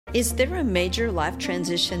Is there a major life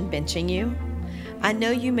transition benching you? I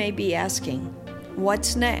know you may be asking,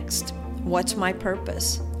 what's next? What's my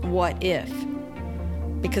purpose? What if?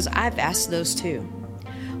 Because I've asked those too.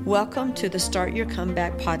 Welcome to the Start Your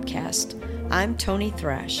Comeback podcast. I'm Tony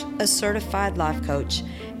Thrash, a certified life coach,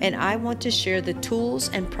 and I want to share the tools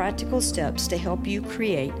and practical steps to help you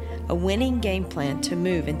create a winning game plan to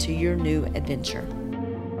move into your new adventure.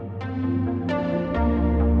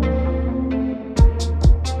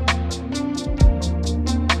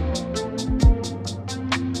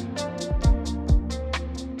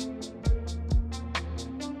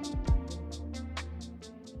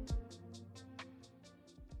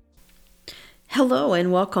 Hello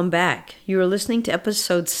and welcome back. You are listening to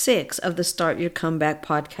episode 6 of the Start Your Comeback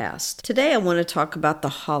podcast. Today I want to talk about the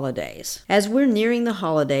holidays. As we're nearing the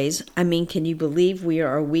holidays, can you believe we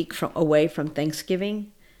are a week away from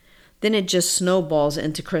Thanksgiving? Then it just snowballs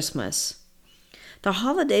into Christmas. The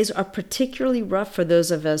holidays are particularly rough for those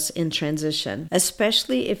of us in transition,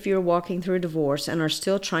 especially if you're walking through a divorce and are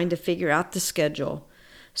still trying to figure out the schedule,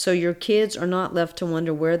 so your kids are not left to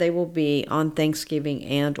wonder where they will be on Thanksgiving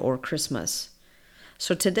and or Christmas.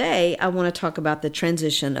 So today, I want to talk about the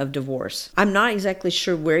transition of divorce. I'm not exactly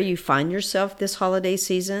sure where you find yourself this holiday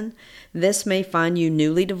season. This may find you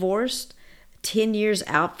newly divorced, 10 years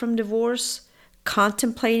out from divorce,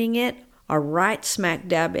 contemplating it, or right smack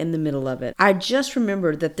dab in the middle of it. I just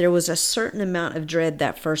remembered that there was a certain amount of dread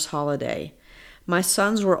that first holiday. My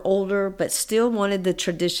sons were older, but still wanted the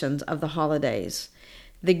traditions of the holidays.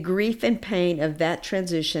 The grief and pain of that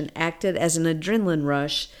transition acted as an adrenaline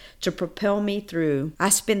rush to propel me through. I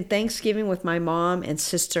spent Thanksgiving with my mom and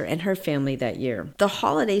sister and her family that year. The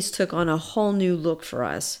holidays took on a whole new look for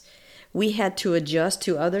us. We had to adjust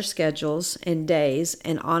to other schedules and days,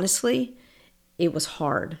 and honestly, it was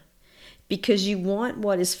hard. Because you want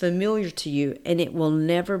what is familiar to you, and it will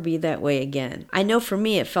never be that way again. I know for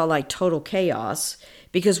me it felt like total chaos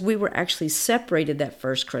because we were actually separated that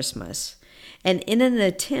first Christmas. And in an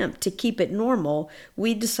attempt to keep it normal,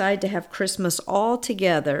 we decided to have Christmas all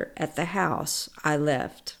together at the house I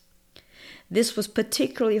left. This was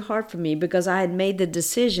particularly hard for me because I had made the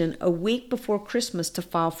decision a week before Christmas to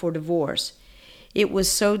file for divorce. It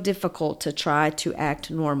was so difficult to try to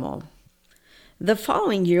act normal. The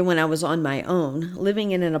following year, when I was on my own,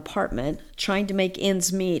 living in an apartment, trying to make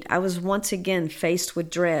ends meet, I was once again faced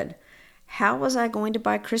with dread. How was I going to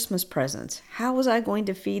buy Christmas presents? How was I going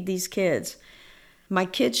to feed these kids? My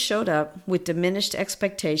kids showed up with diminished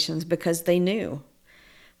expectations because they knew.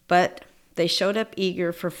 But they showed up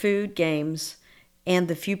eager for food, games, and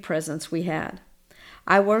the few presents we had.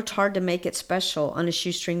 I worked hard to make it special on a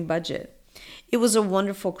shoestring budget. It was a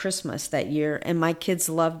wonderful Christmas that year, and my kids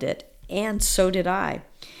loved it, and so did I.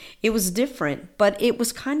 It was different, but it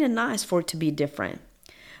was kind of nice for it to be different.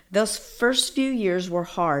 Those first few years were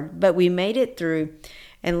hard, but we made it through,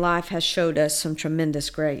 and life has showed us some tremendous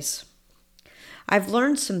grace. I've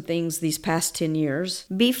learned some things these past 10 years.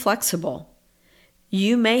 Be flexible.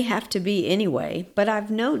 You may have to be anyway, but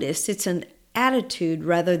I've noticed it's an attitude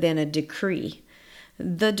rather than a decree.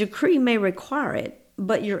 The decree may require it,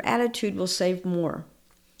 but your attitude will save more.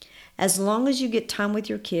 As long as you get time with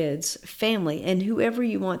your kids, family, and whoever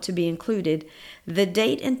you want to be included, the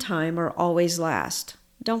date and time are always last.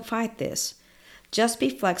 Don't fight this. Just be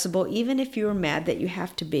flexible even if you're mad that you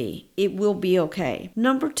have to be. It will be okay.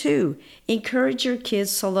 Number 2, encourage your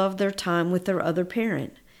kids to love their time with their other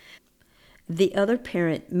parent. The other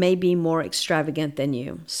parent may be more extravagant than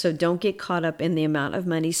you, so don't get caught up in the amount of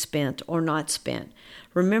money spent or not spent.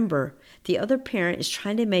 Remember, the other parent is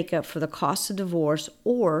trying to make up for the cost of divorce,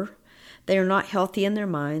 or they are not healthy in their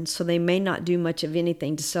minds, so they may not do much of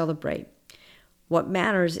anything to celebrate. What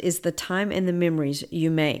matters is the time and the memories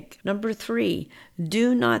you make. Number 3,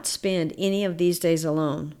 do not spend any of these days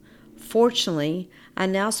alone. Fortunately, I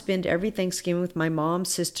now spend every Thanksgiving with my mom,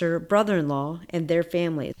 sister, brother-in-law, and their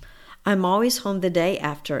families. I'm always home the day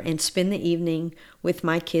after and spend the evening with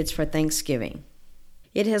my kids for Thanksgiving.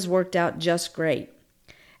 It has worked out just great.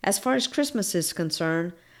 As far as Christmas is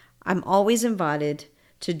concerned, I'm always invited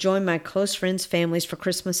to join my close friends' families for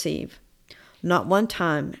Christmas Eve. Not one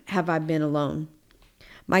time have I been alone.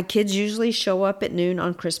 My kids usually show up at noon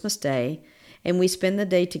on Christmas Day, and we spend the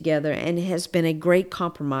day together, and it has been a great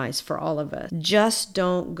compromise for all of us. Just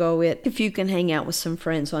don't go it if you can hang out with some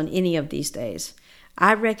friends on any of these days.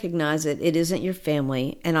 I recognize that it isn't your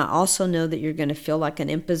family, and I also know that you're going to feel like an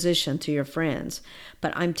imposition to your friends.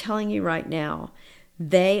 But I'm telling you right now,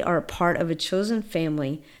 they are a part of a chosen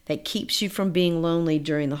family that keeps you from being lonely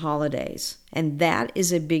during the holidays, and that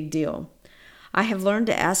is a big deal. I have learned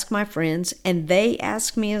to ask my friends, and they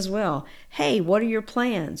ask me as well, hey, what are your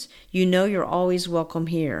plans? You know you're always welcome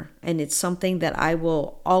here, and it's something that I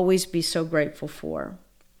will always be so grateful for.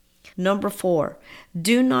 Number 4,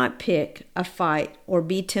 do not pick a fight or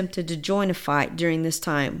be tempted to join a fight during this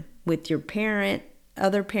time with your parent,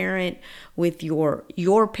 other parent, with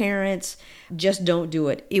your parents. Just don't do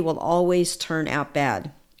it. It will always turn out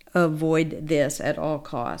bad. Avoid this at all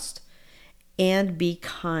costs. And be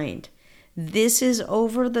kind. This is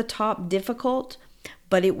over the top difficult,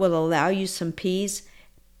 but it will allow you some peace.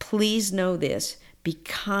 Please know this. Be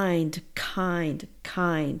kind, kind,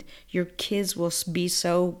 kind. Your kids will be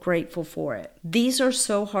so grateful for it. These are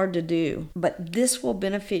so hard to do, but this will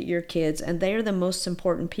benefit your kids, and they are the most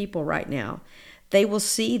important people right now. They will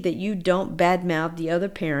see that you don't badmouth the other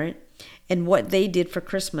parent and what they did for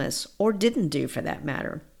Christmas, or didn't do for that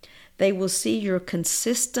matter. They will see your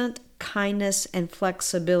consistent kindness and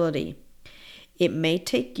flexibility. It may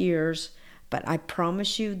take years, but I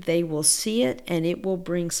promise you they will see it, and it will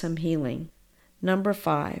bring some healing. Number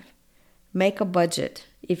 5, make a budget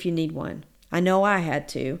if you need one. I know I had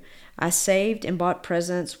to. I saved and bought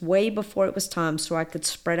presents way before it was time so I could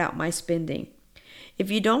spread out my spending. If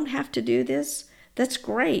you don't have to do this, that's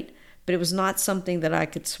great, but it was not something that I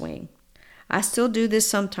could swing. I still do this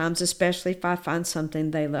sometimes, especially if I find something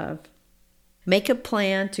they love. Make a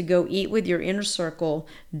plan to go eat with your inner circle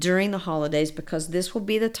during the holidays, because this will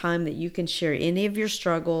be the time that you can share any of your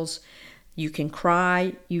struggles. You can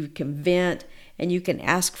cry, you can vent, and you can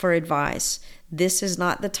ask for advice. This is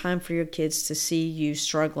not the time for your kids to see you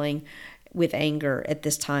struggling with anger at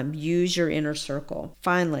this time. Use your inner circle.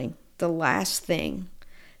 Finally, the last thing,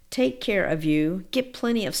 take care of you. Get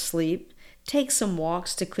plenty of sleep. Take some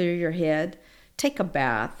walks to clear your head. Take a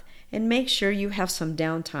bath, and make sure you have some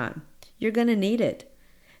downtime. You're going to need it.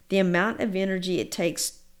 The amount of energy it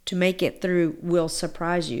takes to make it through will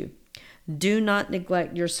surprise you. Do not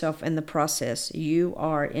neglect yourself in the process. You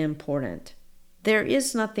are important. There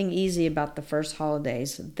is nothing easy about the first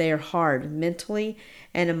holidays. They're hard mentally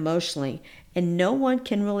and emotionally, and no one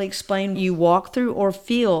can really explain what you walk through or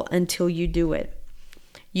feel until you do it.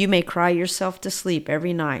 You may cry yourself to sleep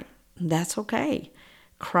every night. That's okay.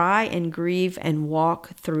 Cry and grieve and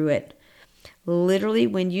walk through it. Literally,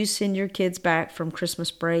 when you send your kids back from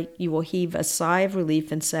Christmas break, you will heave a sigh of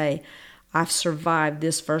relief and say, I've survived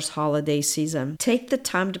this first holiday season. Take the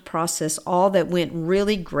time to process all that went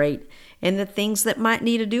really great and the things that might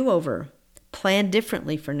need a do-over. Plan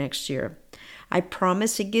differently for next year. I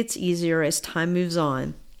promise it gets easier as time moves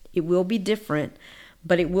on. It will be different,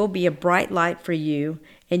 but it will be a bright light for you,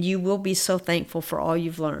 and you will be so thankful for all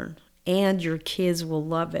you've learned. And your kids will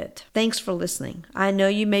love it. Thanks for listening. I know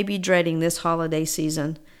you may be dreading this holiday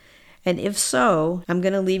season, and if so, I'm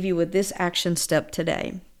going to leave you with this action step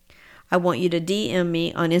today. I want you to DM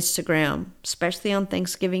me on Instagram, especially on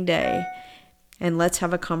Thanksgiving Day, and let's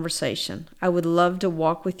have a conversation. I would love to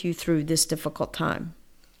walk with you through this difficult time.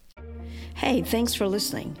 Hey, thanks for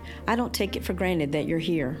listening. I don't take it for granted that you're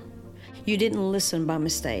here. You didn't listen by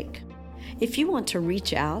mistake. If you want to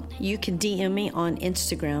reach out, you can DM me on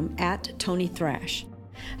Instagram at Tony Thrash.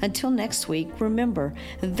 Until next week, remember,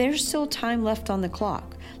 there's still time left on the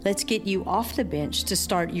clock. Let's get you off the bench to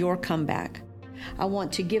start your comeback. I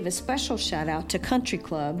want to give a special shout out to Country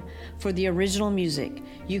Club for the original music.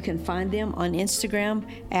 You can find them on Instagram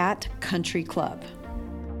at Country Club.